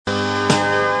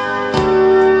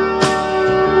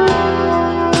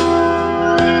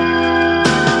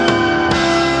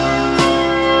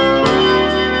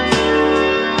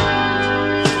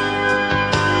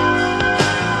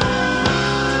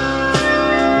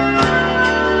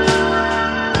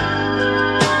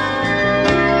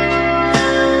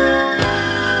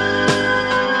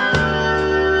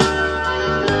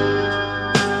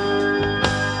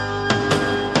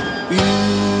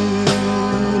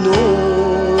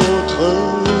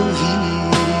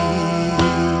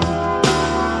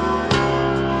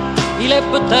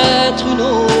peut-être une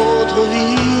autre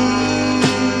vie.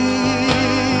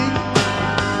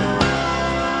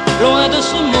 Loin de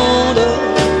ce monde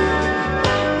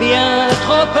bien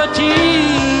trop petit,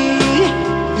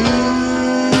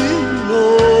 une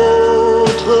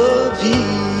autre vie.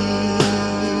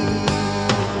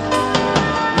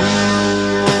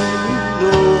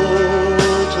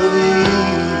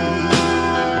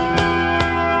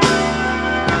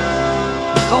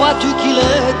 Crois-tu qu'il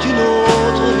est une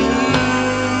autre vie?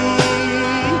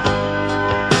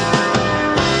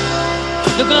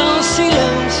 De grands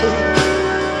silences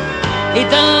et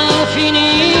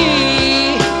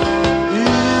d'infini, une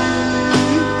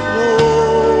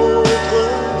autre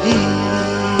vie.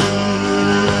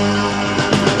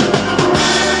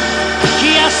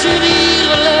 Qui a su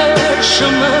lire les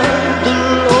chemins de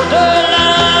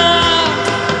l'au-delà?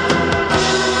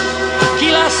 Qui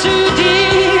l'a su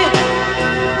dire?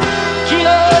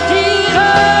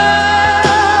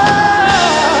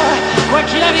 Quoi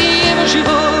qu'il arrive, je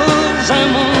veux un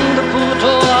monde pour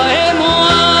toi et moi.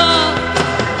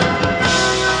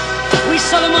 Oui,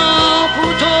 seulement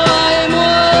pour toi et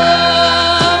moi.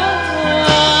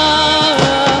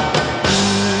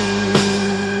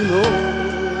 Une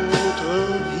autre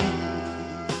vie.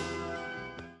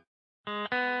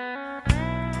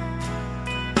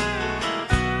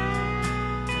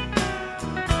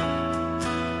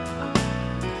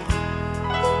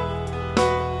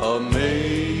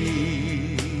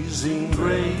 Amazing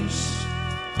grace,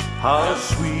 how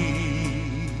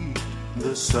sweet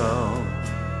the sound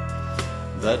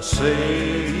that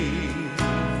saved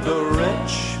a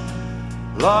wretch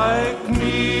like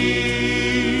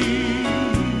me.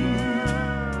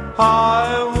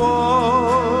 I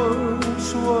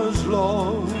once was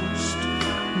lost,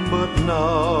 but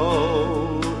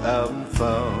now am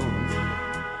found.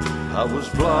 I was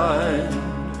blind,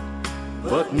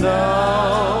 but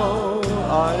now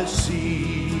I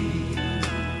see.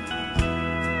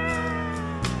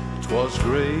 'Twas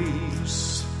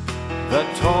grace that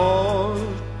taught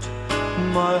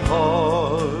my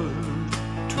heart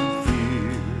to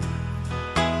fear,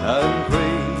 and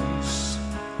grace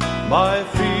my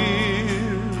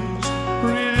fears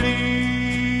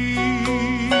relieved.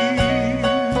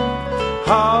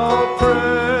 How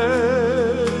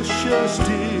precious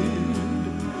did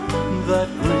that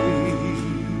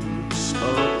grace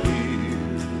appear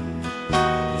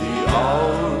the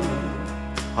hour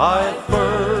I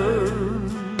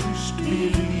first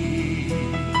believed.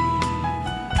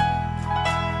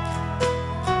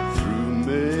 Through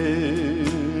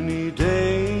many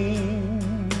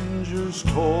dangers,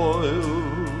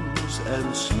 toils, and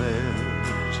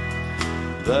snares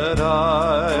that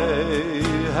I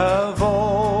have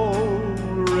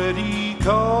already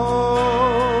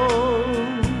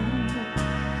come,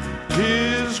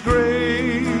 'tis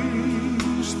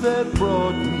grace that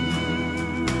brought me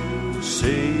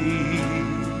safe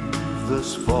thus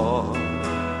far,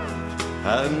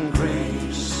 and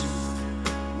grace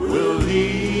will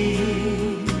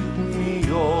lead me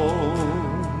on.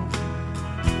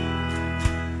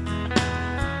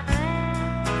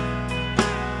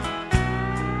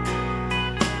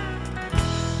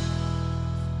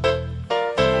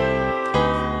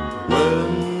 When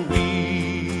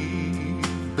we've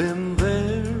been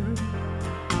there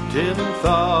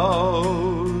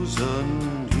 10,000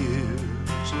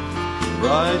 years,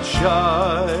 bright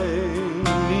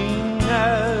shining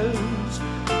as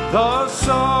the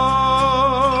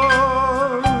sun,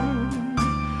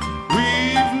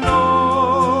 we've no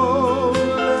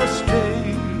less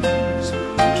days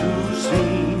to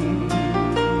sing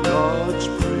God's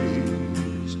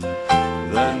praise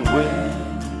than when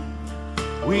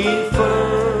we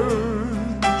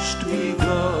first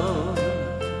begun.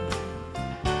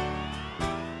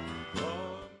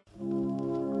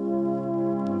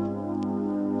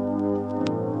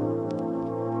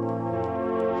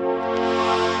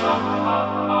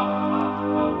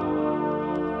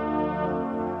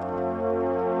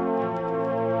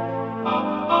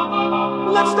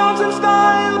 Let's dance in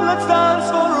style, let's dance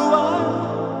for a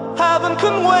while. Heaven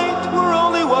can wait, we're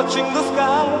only watching the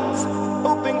skies,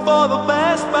 hoping for the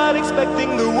best but expecting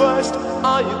the worst.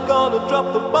 Are you gonna drop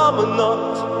the bomb or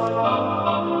not?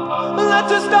 Let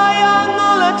us die young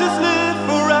or let us live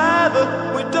forever.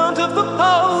 We don't have the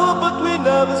power but we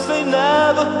never say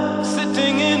never.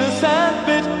 Sitting in a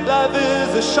sandpit, life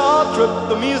is a short trip.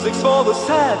 The music's for the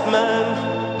sad man.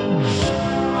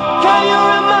 Can you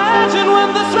imagine when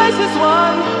this race is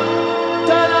won?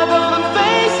 Turn our golden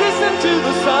faces into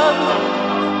the sun,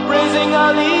 praising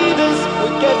our leaders,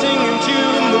 we're getting in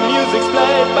tune. The music's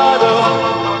played by the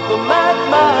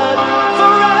madman,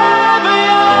 forever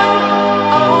young.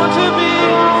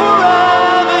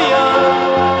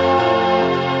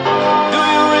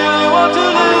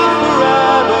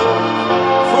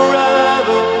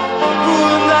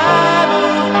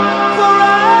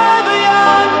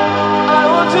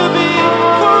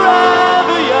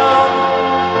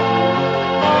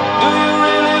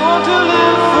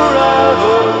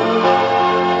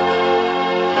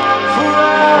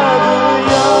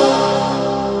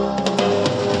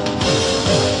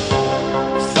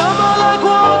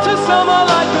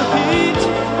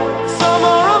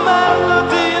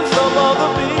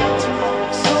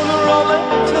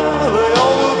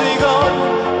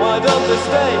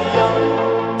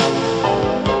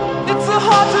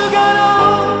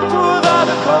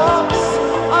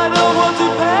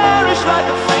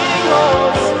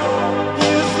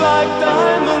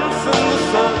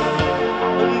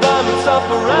 stop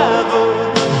forever.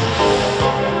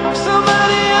 So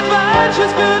many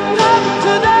adventures couldn't happen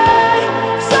today.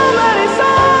 So many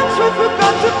songs we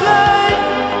forgot to play.